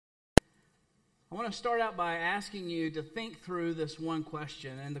I want to start out by asking you to think through this one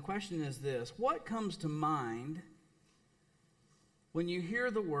question, and the question is this: what comes to mind when you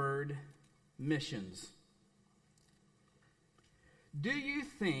hear the word missions? Do you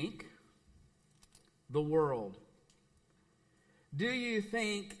think the world? Do you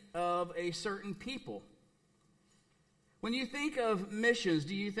think of a certain people? When you think of missions,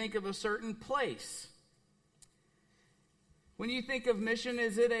 do you think of a certain place? When you think of mission,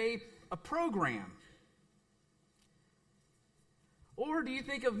 is it a program? Or do you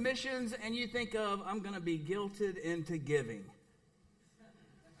think of missions and you think of, I'm going to be guilted into giving?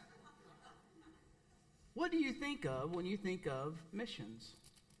 What do you think of when you think of missions?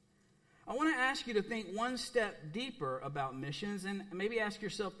 I want to ask you to think one step deeper about missions and maybe ask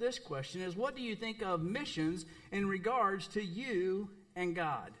yourself this question: is what do you think of missions in regards to you and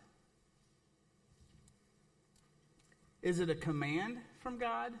God? Is it a command from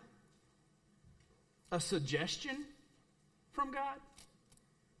God? A suggestion from God?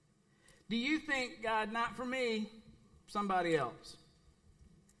 Do you think, God, not for me, somebody else?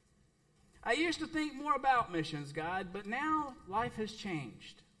 I used to think more about missions, God, but now life has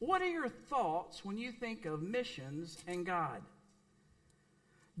changed. What are your thoughts when you think of missions and God?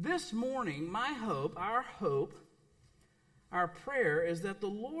 This morning, my hope, our prayer is that the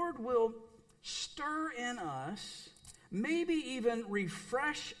Lord will stir in us, maybe even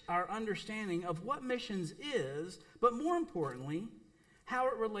refresh our understanding of what missions is, but more importantly, how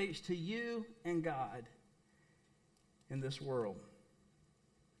it relates to you and God in this world.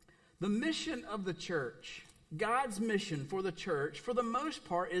 The mission of the church, God's mission for the church, for the most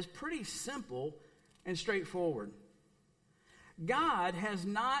part, is pretty simple and straightforward. God has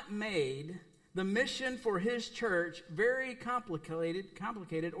not made the mission for his church very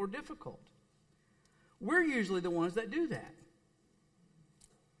complicated or difficult. We're usually the ones that do that.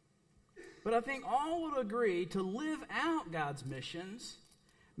 But I think all would agree to live out God's missions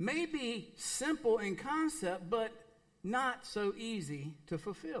may be simple in concept, but not so easy to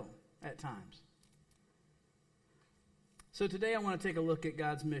fulfill at times. So today I want to take a look at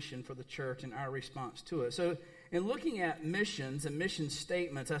God's mission for the church and our response to it. So in looking at missions and mission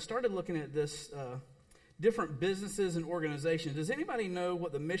statements, I started looking at this different businesses and organizations. Does anybody know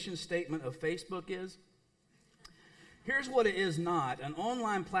what the mission statement of Facebook is? Here's what it is not: an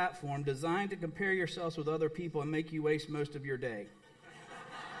online platform designed to compare yourselves with other people and make you waste most of your day.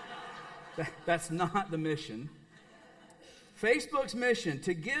 That's not the mission. Facebook's mission: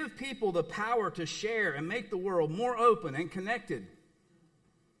 to give people the power to share and make the world more open and connected.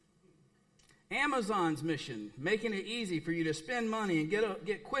 Amazon's mission: making it easy for you to spend money and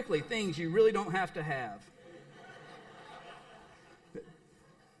get quickly things you really don't have to have.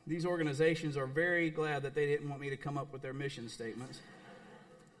 These organizations are very glad that they didn't want me to come up with their mission statements.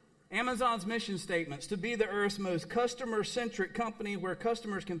 Amazon's mission statements: to be the earth's most customer-centric company where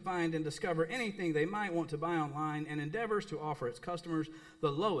customers can find and discover anything they might want to buy online, and endeavors to offer its customers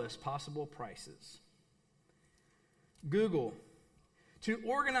the lowest possible prices. Google: to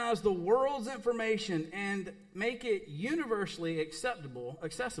organize the world's information and make it universally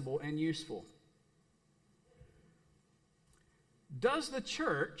accessible and useful. Does the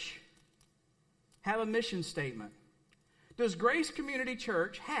church have a mission statement? Does Grace Community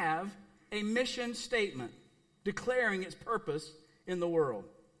Church have a mission statement declaring its purpose in the world?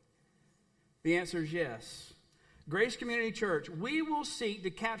 The answer is yes. Grace Community Church, we will seek to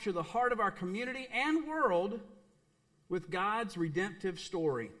capture the heart of our community and world with God's redemptive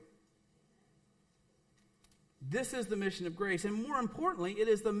story. This is the mission of Grace, and more importantly, it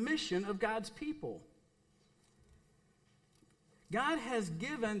is the mission of God's people. God has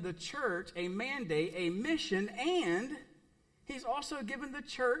given the church a mandate, a mission, and he's also given the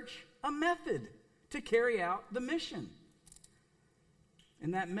church a method to carry out the mission.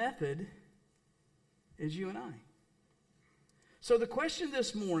 And that method is you and I. So the question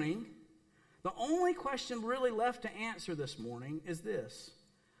this morning, the only question really left to answer this morning is this: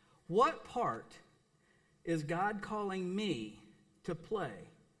 what part is God calling me to play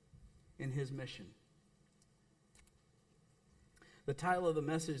in his mission? The title of the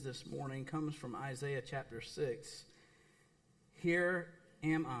message this morning comes from Isaiah chapter 6. Here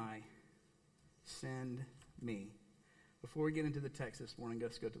am I, send me. Before we get into the text this morning,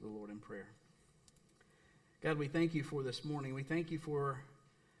 let's go to the Lord in prayer. God, we thank you for this morning. We thank you for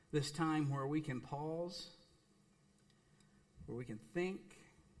this time where we can pause, where we can think,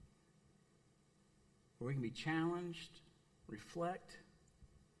 where we can be challenged, reflect,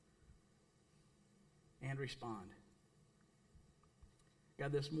 and respond.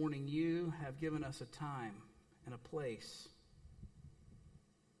 God, this morning you have given us a time and a place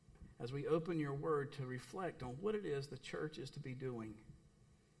as we open your word to reflect on what it is the church is to be doing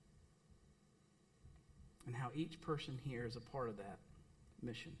and how each person here is a part of that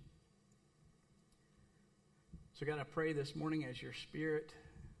mission. So God, I pray this morning as your Spirit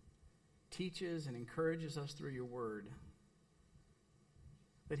teaches and encourages us through your word,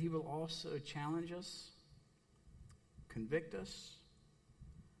 that he will also challenge us, convict us,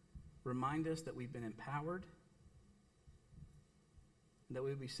 remind us that we've been empowered, and that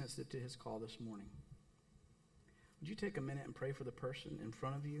we would be sensitive to his call this morning. Would you take a minute and pray for the person in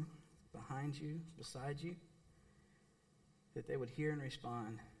front of you, behind you, beside you, that they would hear and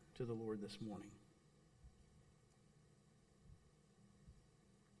respond to the Lord this morning?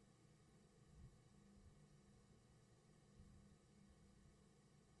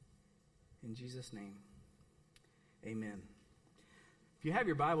 In Jesus' name, amen. If you have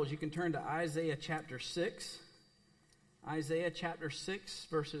your Bibles, you can turn to Isaiah chapter 6. Isaiah chapter 6,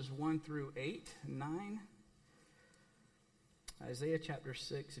 verses 1 through 8 and 9. Isaiah chapter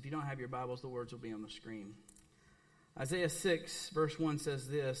 6. If you don't have your Bibles, the words will be on the screen. Isaiah 6, verse 1 says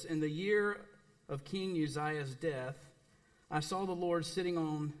this: In the year of King Uzziah's death, I saw the Lord sitting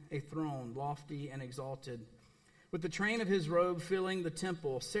on a throne, lofty and exalted. With the train of his robe filling the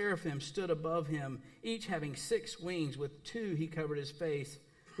temple, seraphim stood above him, each having 6 wings. With 2 he covered his face,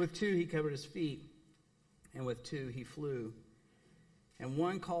 with 2 he covered his feet, and with 2 he flew. And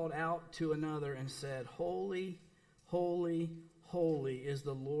one called out to another and said, Holy, holy, holy is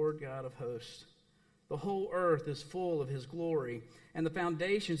the Lord God of hosts. The whole earth is full of his glory. And the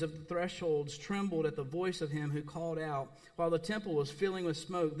foundations of the thresholds trembled at the voice of him who called out, while the temple was filling with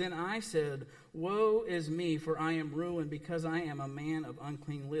smoke. Then I said, Woe is me, for I am ruined, because I am a man of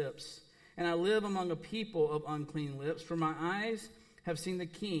unclean lips, and I live among a people of unclean lips, for my eyes have seen the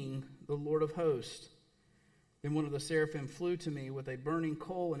King, the Lord of hosts. Then one of the seraphim flew to me with a burning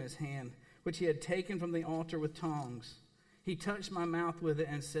coal in his hand, which he had taken from the altar with tongs. He touched my mouth with it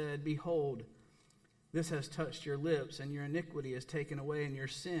and said, Behold, this has touched your lips, and your iniquity is taken away, and your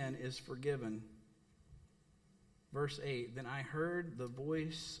sin is forgiven. Verse 8, Then I heard the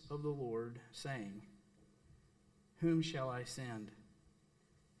voice of the Lord saying, Whom shall I send?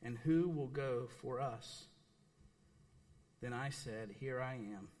 And who will go for us? Then I said, Here I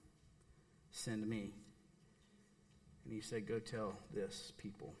am, send me. And he said, Go tell this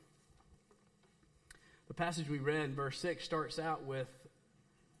people. The passage we read in verse 6 starts out with,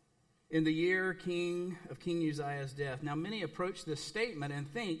 In the year of King Uzziah's death. Now many approach this statement and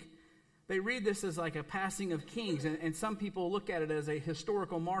think, they read this as like a passing of kings, and some people look at it as a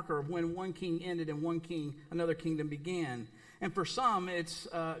historical marker of when one king ended and another kingdom began. And for some, it's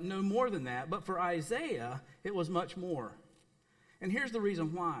no more than that. But for Isaiah, it was much more. And here's the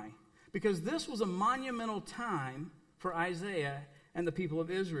reason why. Because this was a monumental time for Isaiah and the people of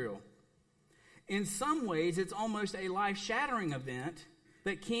Israel. In some ways, it's almost a life-shattering event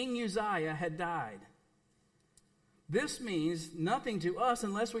that King Uzziah had died. This means nothing to us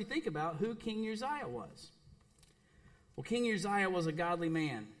unless we think about who King Uzziah was. Well, King Uzziah was a godly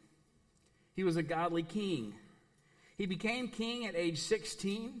man. He was a godly king. He became king at age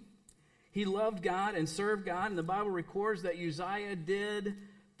 16. He loved God and served God, and the Bible records that Uzziah did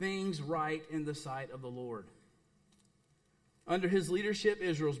things right in the sight of the Lord. Under his leadership,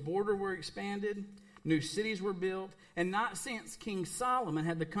 Israel's borders were expanded, new cities were built, and not since King Solomon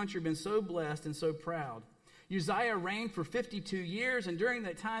had the country been so blessed and so proud. Uzziah reigned for 52 years, and during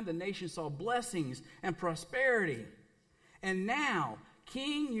that time, the nation saw blessings and prosperity. And now,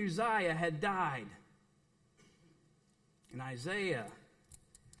 King Uzziah had died. And Isaiah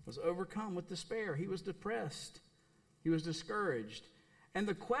was overcome with despair. He was depressed. He was discouraged. And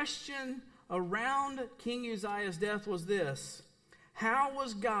the question around King Uzziah's death was this: how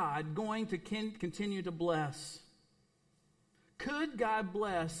was God going to continue to bless? Could God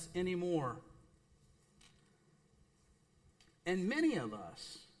bless anymore? And many of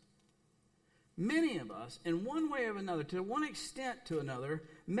us, in one way or another, to one extent to another,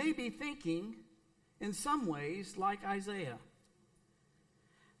 may be thinking in some ways like Isaiah.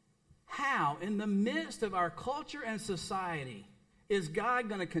 How, in the midst of our culture and society, is God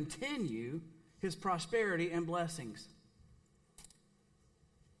going to continue his prosperity and blessings?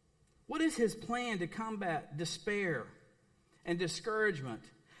 What is his plan to combat despair and discouragement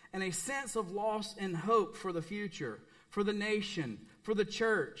and a sense of loss and hope for the future, for the nation, for the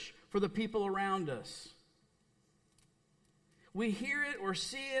church, for the people around us? We hear it or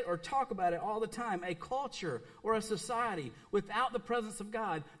see it or talk about it all the time, a culture or a society without the presence of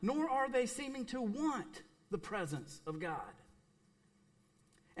God, nor are they seeming to want the presence of God.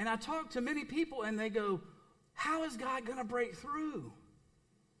 And I talk to many people and they go, how is God going to break through?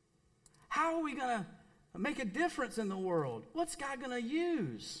 How are we going to make a difference in the world? What's God going to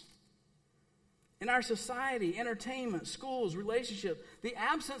use? In our society, entertainment, schools, relationships, the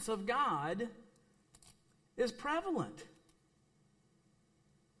absence of God is prevalent.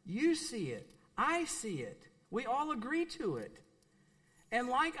 You see it. I see it. We all agree to it. And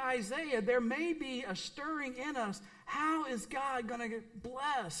like Isaiah, there may be a stirring in us. How is God going to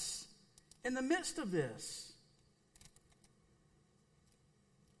bless in the midst of this?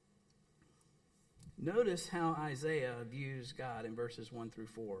 Notice how Isaiah views God in verses 1 through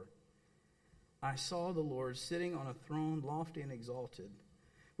 4. I saw the Lord sitting on a throne lofty and exalted,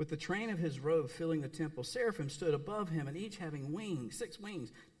 with the train of his robe filling the temple. Seraphim stood above him, and each having wings, 6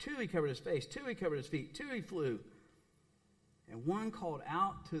 wings. 2 he covered his face, 2 he covered his feet, 2 he flew. And one called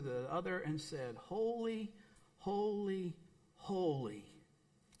out to the other and said, Holy, holy, holy.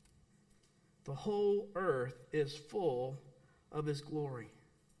 The whole earth is full of his glory.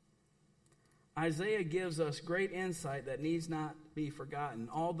 Isaiah gives us great insight that needs not be forgotten.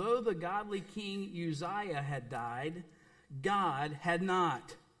 Although the godly king Uzziah had died, God had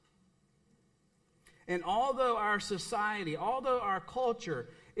not. And although our society, although our culture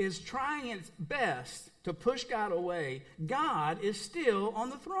is trying its best to push God away, God is still on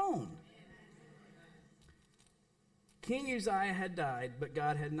the throne. King Uzziah had died, but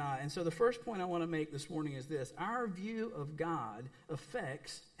God had not. And so the first point I want to make this morning is this. Our view of God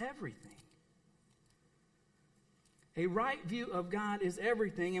affects everything. A right view of God is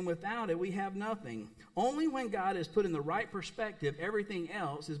everything, and without it, we have nothing. Only when God is put in the right perspective, everything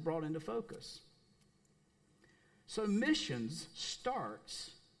else is brought into focus. So missions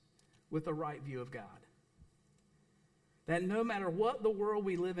starts with a right view of God. That no matter what the world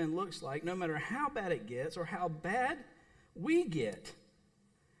we live in looks like, no matter how bad it gets or how bad we get,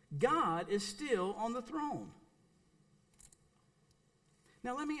 God is still on the throne.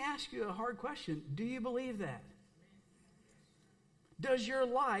 Now let me ask you a hard question. Do you believe that? Does your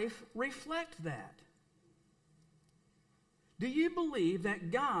life reflect that? Do you believe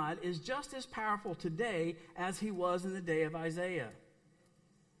that God is just as powerful today as he was in the day of Isaiah?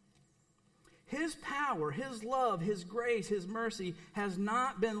 His power, his love, his grace, his mercy has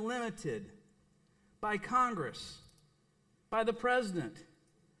not been limited by Congress, by the president,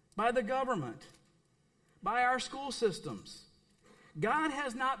 by the government, by our school systems. God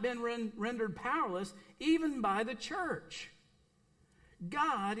has not been rendered powerless even by the church.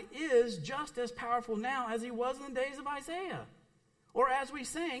 God is just as powerful now as he was in the days of Isaiah, or as we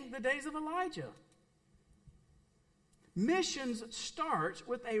sang, the days of Elijah. Missions starts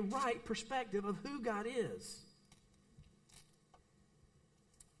with a right perspective of who God is.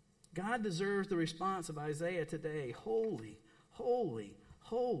 God deserves the response of Isaiah today. Holy, holy,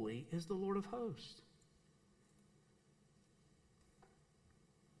 holy is the Lord of hosts.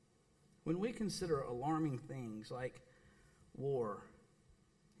 When we consider alarming things like war,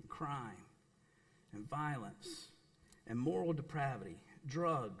 crime and violence and moral depravity,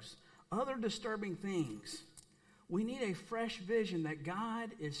 drugs, other disturbing things, we need a fresh vision that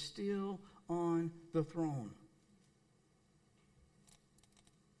God is still on the throne.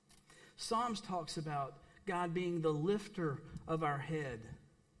 Psalms talks about God being the lifter of our head.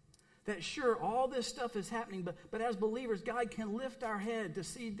 That sure, all this stuff is happening, but as believers, God can lift our head to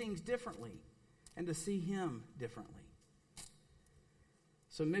see things differently and to see him differently.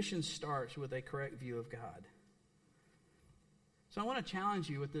 So mission starts with a correct view of God. So I want to challenge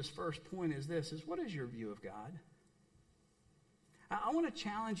you with this first point is what is your view of God? I want to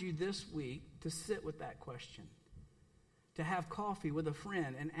challenge you this week to sit with that question, to have coffee with a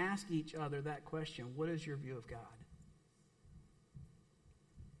friend and ask each other that question. What is your view of God?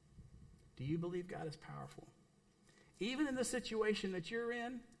 Do you believe God is powerful? Even in the situation that you're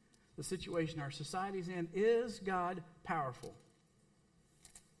in, the situation our society's in, is God powerful?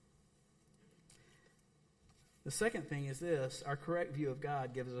 The second thing is this: our correct view of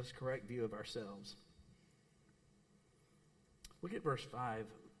God gives us a correct view of ourselves. Look at verse 5.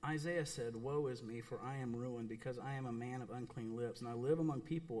 Isaiah said, Woe is me, for I am ruined, because I am a man of unclean lips, and I live among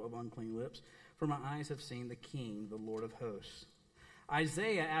people of unclean lips, for my eyes have seen the King, the Lord of hosts.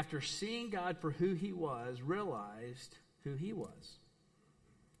 Isaiah, after seeing God for who he was, realized who he was.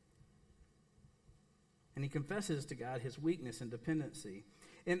 And he confesses to God his weakness and dependency.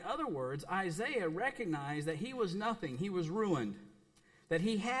 In other words, Isaiah recognized that he was nothing. He was ruined. That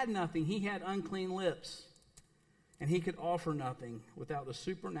he had nothing. He had unclean lips. And he could offer nothing without the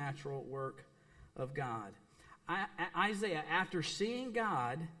supernatural work of God. Isaiah, after seeing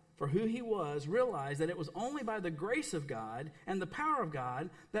God for who he was, realized that it was only by the grace of God and the power of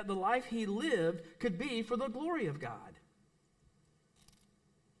God that the life he lived could be for the glory of God.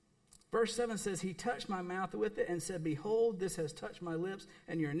 Verse 7 says, he touched my mouth with it and said, behold, this has touched my lips,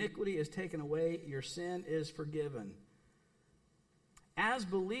 and your iniquity is taken away, your sin is forgiven. As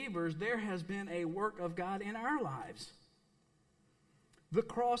believers, there has been a work of God in our lives. The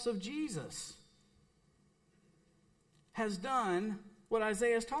cross of Jesus has done what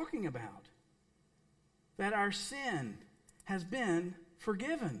Isaiah is talking about, that our sin has been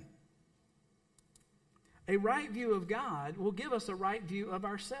forgiven. A right view of God will give us a right view of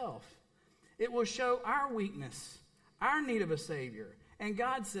ourselves. It will show our weakness, our need of a Savior. And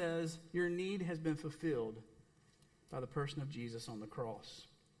God says, your need has been fulfilled by the person of Jesus on the cross.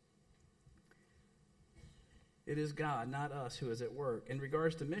 It is God, not us, who is at work. In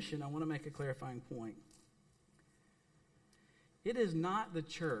regards to mission, I want to make a clarifying point. It is not the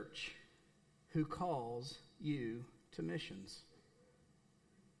church who calls you to missions.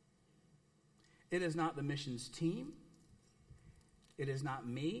 It is not the missions team. It is not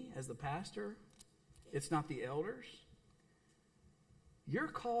me as the pastor. It's not the elders. Your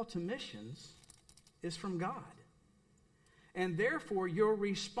call to missions is from God. And therefore, your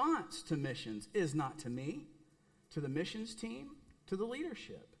response to missions is not to me, to the missions team, to the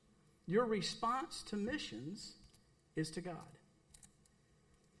leadership. Your response to missions is to God.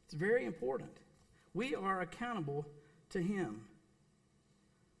 It's very important. We are accountable to Him.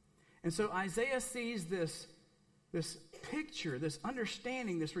 And so Isaiah sees this picture, this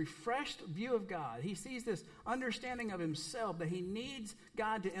understanding, this refreshed view of God. He sees this understanding of himself, that he needs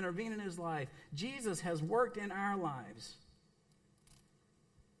God to intervene in his life. Jesus has worked in our lives.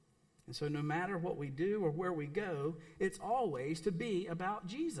 And so no matter what we do or where we go, it's always to be about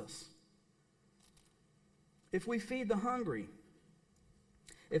Jesus. If we feed the hungry,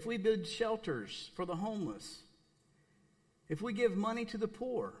 if we build shelters for the homeless, if we give money to the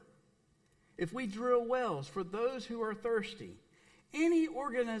poor, if we drill wells for those who are thirsty, any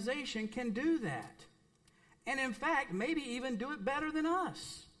organization can do that. And in fact, maybe even do it better than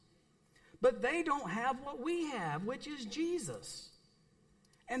us. But they don't have what we have, which is Jesus.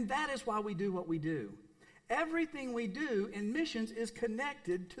 And that is why we do what we do. Everything we do in missions is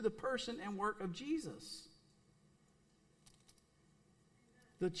connected to the person and work of Jesus.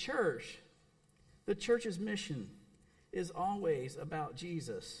 The church's mission is always about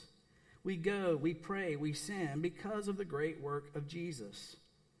Jesus. We go, we pray, we sin because of the great work of Jesus.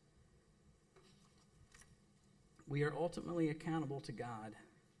 We are ultimately accountable to God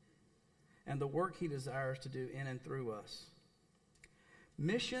and the work He desires to do in and through us.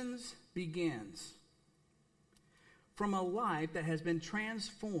 Missions begins from a life that has been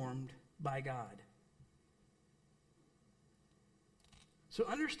transformed by God. So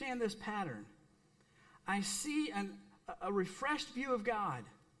understand this pattern. I see a refreshed view of God.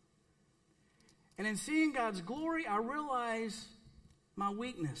 And in seeing God's glory, I realize my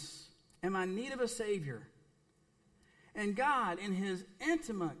weakness and my need of a Savior. And God, in His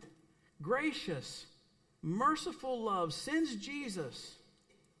intimate, gracious, merciful love, sends Jesus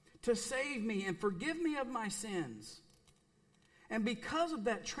to save me and forgive me of my sins. And because of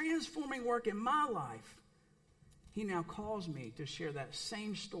that transforming work in my life, He now calls me to share that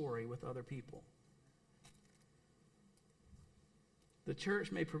same story with other people. The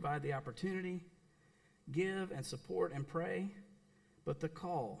church may provide the opportunity, give and support and pray, but the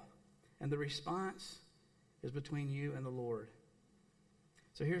call and the response is between you and the Lord.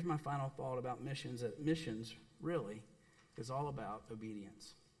 So here's my final thought about missions, that missions really is all about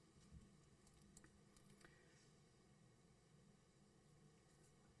obedience.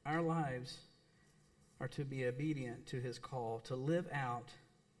 Our lives are to be obedient to His call, to live out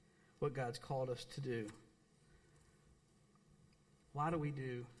what God's called us to do. Why do we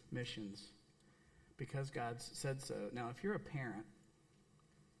do missions? Because God said so. Now, if you're a parent,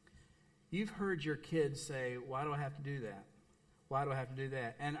 you've heard your kids say, why do I have to do that? Why do I have to do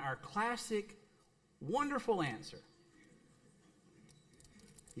that? And our classic, wonderful answer,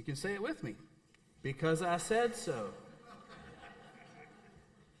 you can say it with me, because I said so.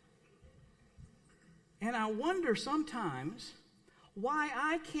 And I wonder sometimes why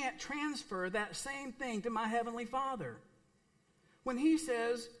I can't transfer that same thing to my Heavenly Father. When He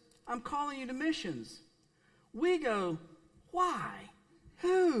says, I'm calling you to missions, we go, why?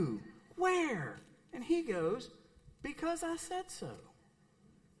 Who? Where? And He goes, because I said so.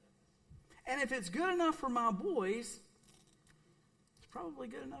 And if it's good enough for my boys, it's probably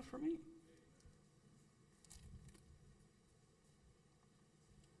good enough for me.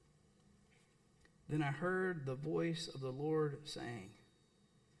 Then I heard the voice of the Lord saying,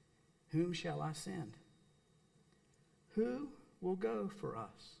 whom shall I send? Who will go for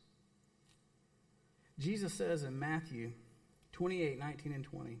us? Jesus says in Matthew 28:19 and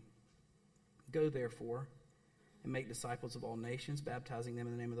 20, Go, therefore, and make disciples of all nations, baptizing them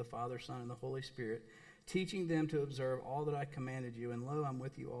in the name of the Father, Son, and the Holy Spirit, teaching them to observe all that I commanded you. And lo, I'm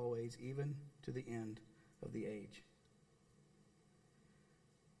with you always, even to the end of the age.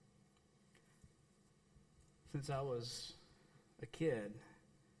 Since I was a kid,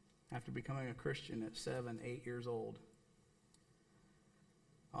 after becoming a Christian at 7, 8 years old,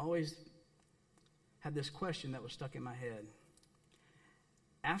 I always had this question that was stuck in my head.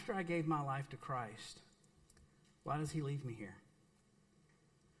 After I gave my life to Christ, why does he leave me here?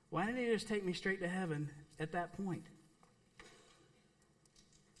 Why didn't he just take me straight to heaven at that point?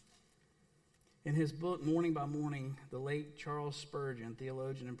 In his book, Morning by Morning, the late Charles Spurgeon,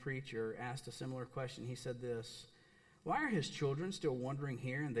 theologian and preacher, asked a similar question. He said this: why are his children still wandering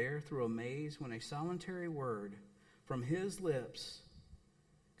here and there through a maze when a solitary word from his lips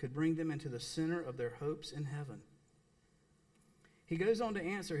could bring them into the center of their hopes in heaven? He goes on to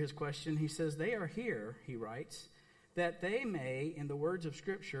answer his question. He says, they are here, he writes, that they may, in the words of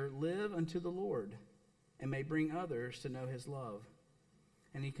Scripture, live unto the Lord and may bring others to know his love.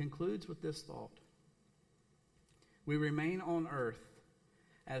 And he concludes with this thought: we remain on earth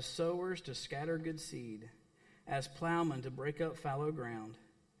as sowers to scatter good seed, as plowmen to break up fallow ground,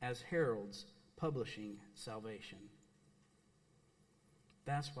 as heralds publishing salvation.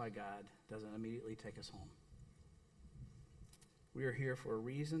 That's why God doesn't immediately take us home. We are here for a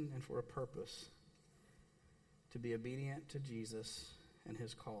reason and for a purpose, to be obedient to Jesus and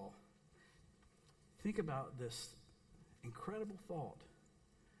his call. Think about this incredible thought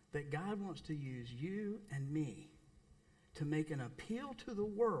that God wants to use you and me to make an appeal to the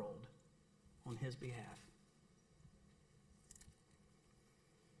world on his behalf.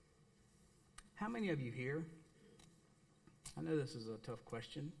 How many of you here, I know this is a tough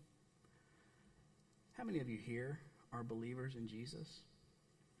question, how many of you here are believers in Jesus?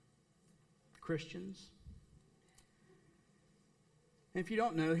 Christians? And if you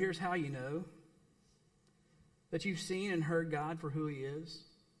don't know, here's how you know: that you've seen and heard God for who he is,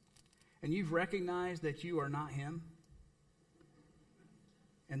 and you've recognized that you are not him,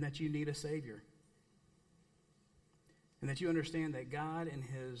 and that you need a Savior, and that you understand that God in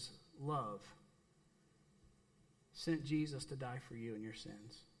his love sent Jesus to die for you and your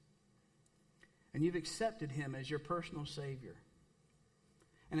sins. And you've accepted him as your personal Savior.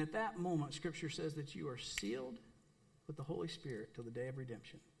 And at that moment, Scripture says that you are sealed with the Holy Spirit till the day of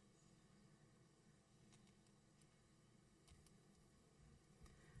redemption.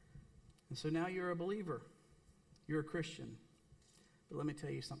 And so now you're a believer. You're a Christian. But let me tell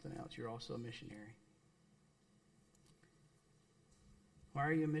you something else. You're also a missionary. Why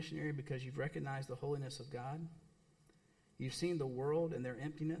are you a missionary? Because you've recognized the holiness of God. You've seen the world and their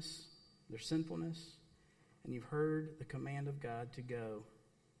emptiness, their sinfulness, and you've heard the command of God to go.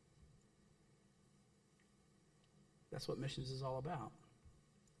 That's what missions is all about.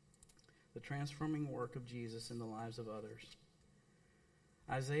 The transforming work of Jesus in the lives of others.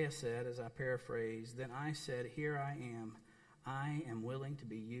 Isaiah said, as I paraphrase, then I said, here I am willing to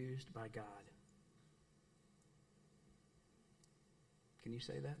be used by God. Can you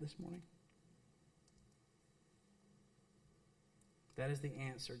say that this morning? That is the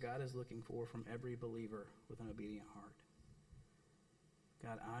answer God is looking for from every believer with an obedient heart.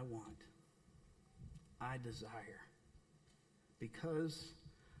 God, I desire, because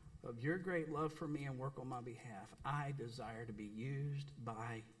of your great love for me and work on my behalf, I desire to be used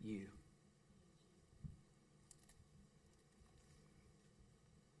by you.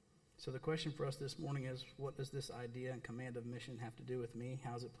 So the question for us this morning is, what does this idea and command of mission have to do with me?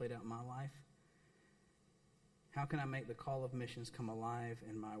 How has it played out in my life? How can I make the call of missions come alive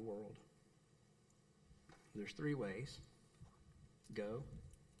in my world? There's 3 ways: go,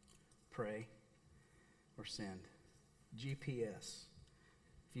 pray, or send. GPS.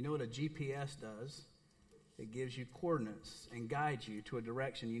 If you know what a GPS does, it gives you coordinates and guides you to a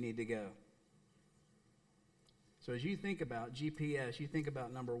direction you need to go. So as you think about GPS, you think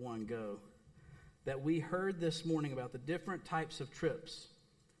about number 1, go. That we heard this morning about the different types of trips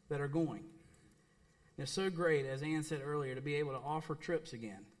that are going. And it's so great, as Ann said earlier, to be able to offer trips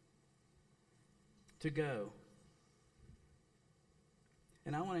again. To go.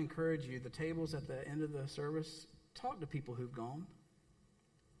 And I want to encourage you, the tables at the end of the service, talk to people who've gone.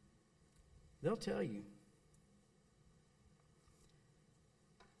 They'll tell you.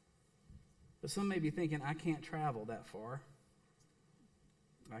 But some may be thinking, I can't travel that far.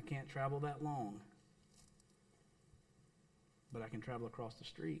 I can't travel that long. But I can travel across the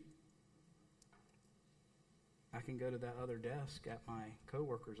street. I can go to that other desk at my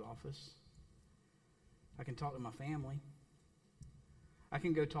coworker's office. I can talk to my family. I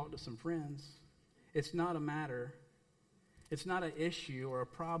can go talk to some friends. It's not an issue or a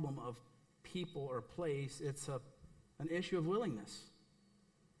problem of people or place. It's an issue of willingness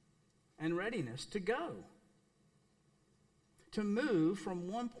and readiness to go, to move from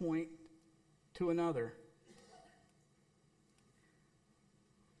one point to another.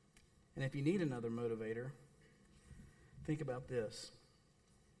 And if you need another motivator, think about this.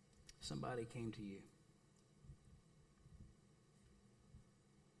 Somebody came to you.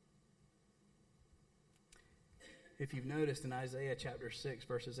 If you've noticed in Isaiah chapter 6,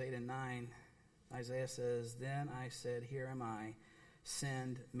 verses 8 and 9, Isaiah says, "Then I said, here am I,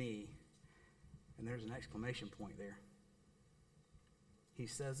 send me." And there's an exclamation point there. He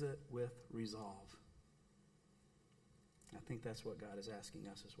says it with resolve. I think that's what God is asking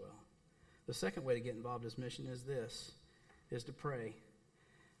us as well. The second way to get involved in His mission is to pray.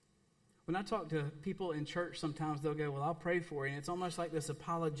 When I talk to people in church, sometimes they'll go, "Well, I'll pray for you." And it's almost like this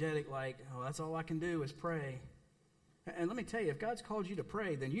apologetic, like, "Oh, that's all I can do is pray." And let me tell you, if God's called you to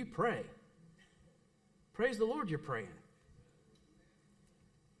pray, then you pray. Praise the Lord, you're praying.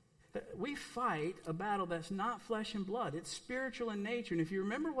 We fight a battle that's not flesh and blood. It's spiritual in nature. And if you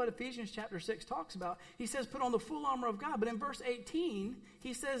remember what Ephesians chapter 6 talks about, he says, put on the full armor of God. But in verse 18,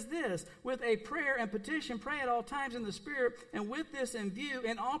 he says this, "With a prayer and petition, pray at all times in the Spirit, and with this in view,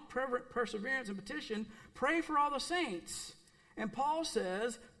 in all perseverance and petition, pray for all the saints." And Paul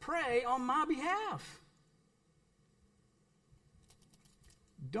says, pray on my behalf.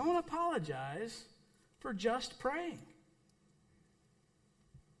 Don't apologize for just praying.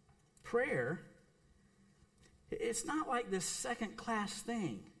 Prayer, it's not like this second-class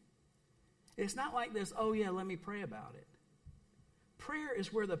thing. It's not like this, "Oh yeah, let me pray about it." Prayer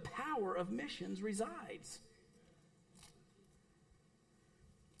is where the power of missions resides.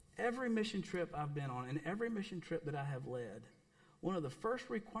 Every mission trip I've been on and every mission trip that I have led, one of the first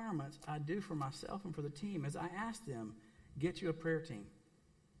requirements I do for myself and for the team is I ask them, get you a prayer team.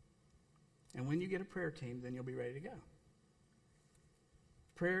 And when you get a prayer team, then you'll be ready to go.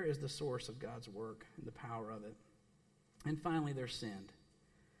 Prayer is the source of God's work and the power of it. And finally, there's send.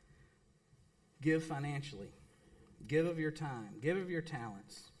 Give financially. Give of your time. Give of your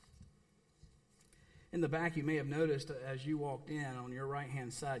talents. In the back, you may have noticed as you walked in, on your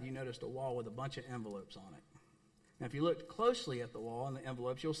right-hand side, you noticed a wall with a bunch of envelopes on it. Now, if you look closely at the wall and the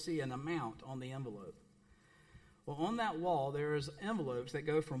envelopes, you'll see an amount on the envelope. Well, on that wall, there's envelopes that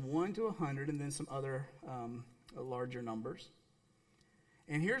go from 1 to 100 and then some other larger numbers.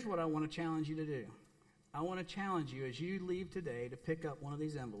 And here's what I want to challenge you to do. I want to challenge you as you leave today to pick up one of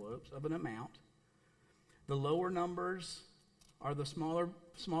these envelopes of an amount. The lower numbers are the smaller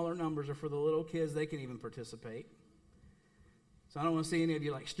numbers are for the little kids. They can even participate. So I don't want to see any of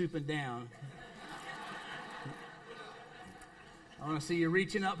you like stooping down. I want to see you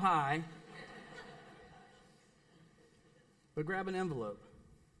reaching up high. But grab an envelope.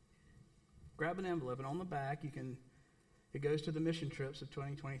 Grab an envelope, and on the back it goes to the mission trips of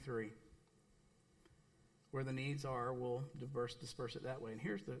 2023. Where the needs are, we'll disperse it that way. And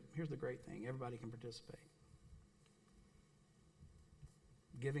here's the great thing. Everybody can participate.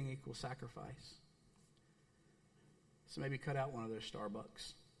 Giving equals sacrifice. So maybe cut out one of those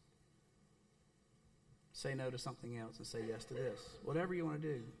Starbucks. Say no to something else and say yes to this. Whatever you want to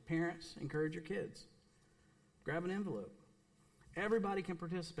do. Parents, encourage your kids. Grab an envelope. Everybody can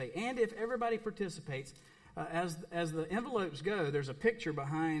participate. And if everybody participates, as the envelopes go, there's a picture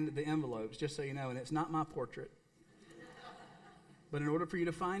behind the envelopes, just so you know, and it's not my portrait. But in order for you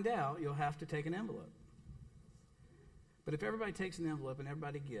to find out, you'll have to take an envelope. But if everybody takes an envelope and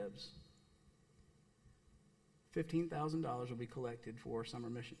everybody gives, $15,000 will be collected for summer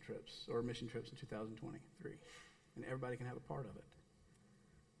mission trips or mission trips in 2023. And everybody can have a part of it.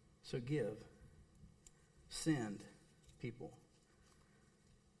 So give. Send people.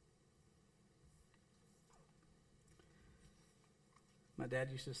 My dad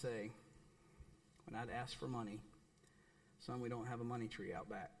used to say, when I'd ask for money, "Son, we don't have a money tree out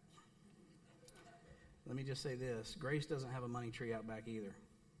back." Let me just say this. Grace doesn't have a money tree out back either.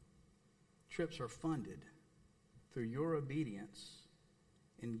 Trips are funded through your obedience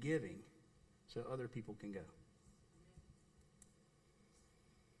in giving so other people can go.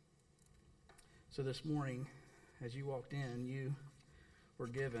 So this morning, as you walked in, you were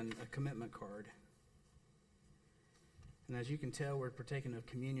given a commitment card. And as you can tell, we're partaking of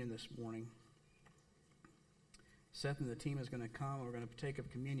communion this morning. Seth and the team is going to come, and we're going to partake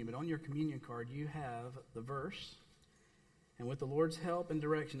of communion. But on your communion card, you have the verse. And with the Lord's help and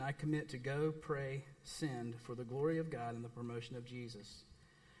direction, I commit to go, pray, send for the glory of God and the promotion of Jesus.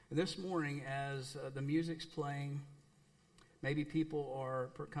 And this morning, as the music's playing, Maybe people are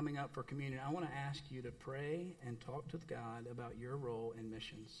coming up for communion. I want to ask you to pray and talk to God about your role in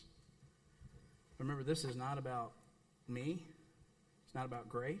missions. Remember, this is not about me. It's not about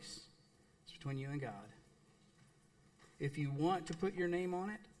Grace. It's between you and God. If you want to put your name on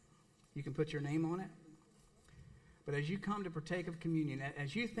it, you can put your name on it. But as you come to partake of communion,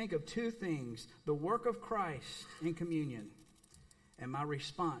 as you think of two things, the work of Christ in communion and my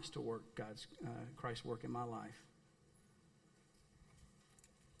response to Christ's work in my life,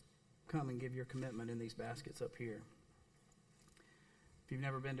 come and give your commitment in these baskets up here. If you've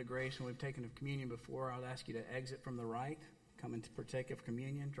never been to Grace and we've taken of communion before, I'll ask you to exit from the right, come and partake of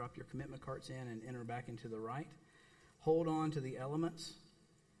communion, drop your commitment cards in, and enter back into the right. Hold on to the elements,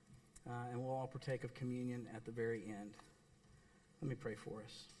 and we'll all partake of communion at the very end. Let me pray for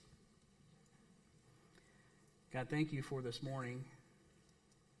us. God, thank you for this morning.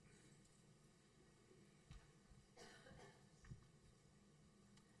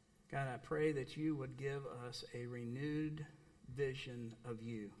 God, I pray that you would give us a renewed vision of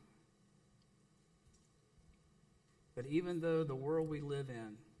you. That even though the world we live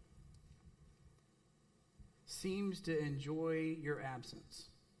in seems to enjoy your absence,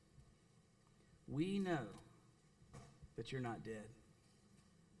 we know that you're not dead,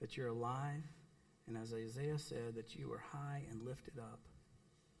 that you're alive, and as Isaiah said, that you are high and lifted up.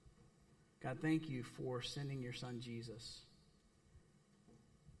 God, thank you for sending your son Jesus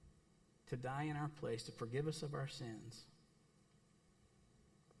to die in our place, to forgive us of our sins.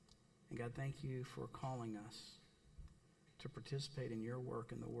 And God, thank you for calling us to participate in your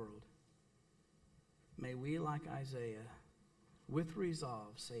work in the world. May we, like Isaiah, with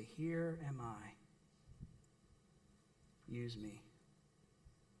resolve, say, "Here am I. Use me."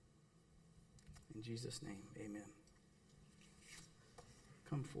 In Jesus' name, amen.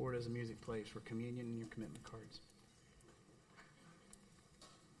 Come forward as the music plays for communion and your commitment cards.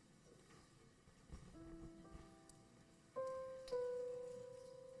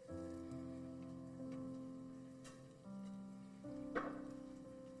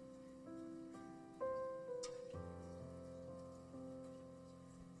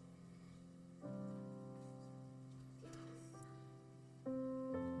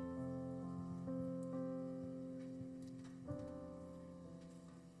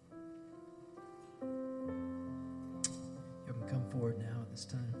 Forward now at this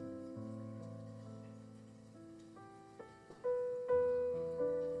time.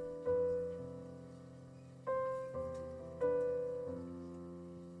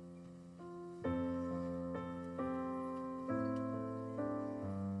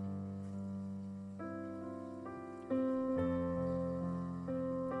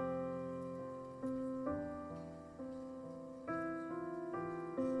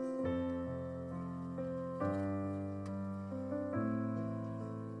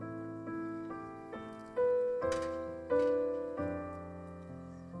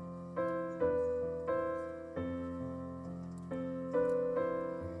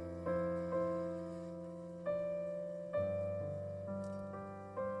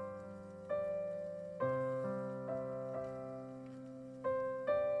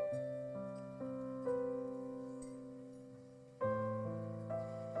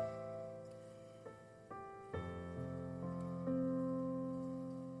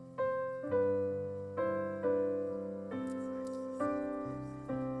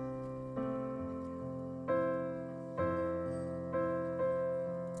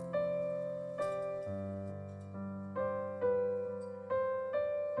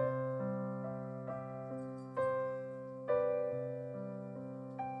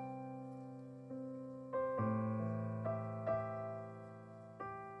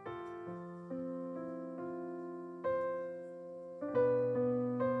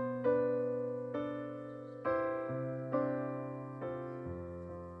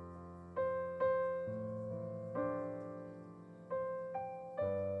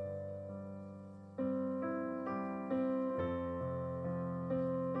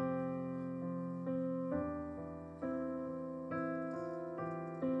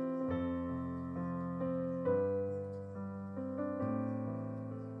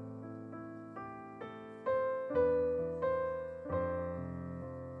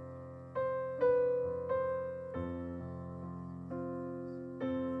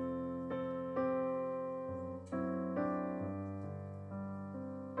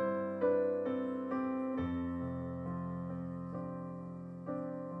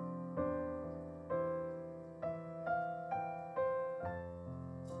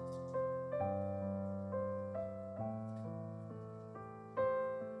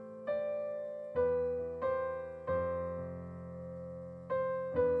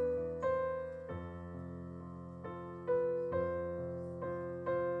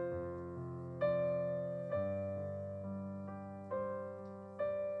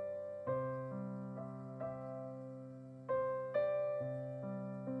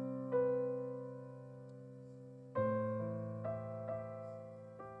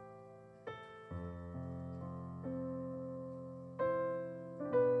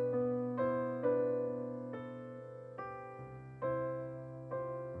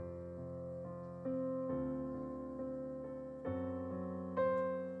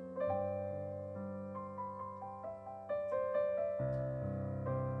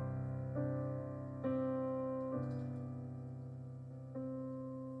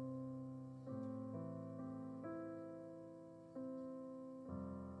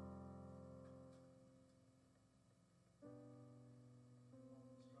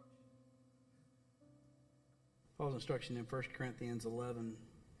 Paul's instruction in 1 Corinthians 11.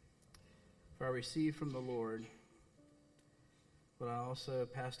 For I received from the Lord what I also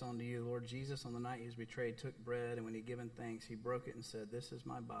passed on to you. Lord Jesus, on the night he was betrayed, took bread, and when he had given thanks, he broke it and said, "This is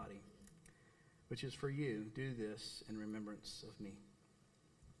my body, which is for you. Do this in remembrance of me."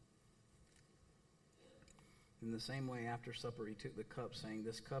 In the same way, after supper, he took the cup, saying,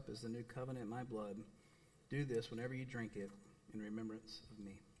 "This cup is the new covenant in my blood. Do this whenever you drink it in remembrance of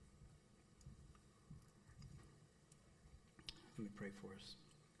me." Let me pray for us.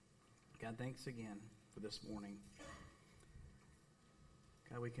 God, thanks again for this morning.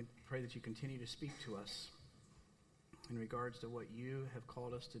 God, we can pray that you continue to speak to us in regards to what you have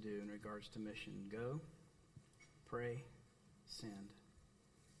called us to do in regards to mission. Go, pray, send.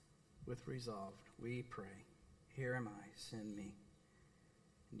 With resolve, we pray. Here am I, send me.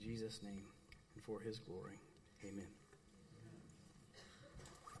 In Jesus' name and for his glory. Amen.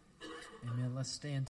 Amen. Let's stand.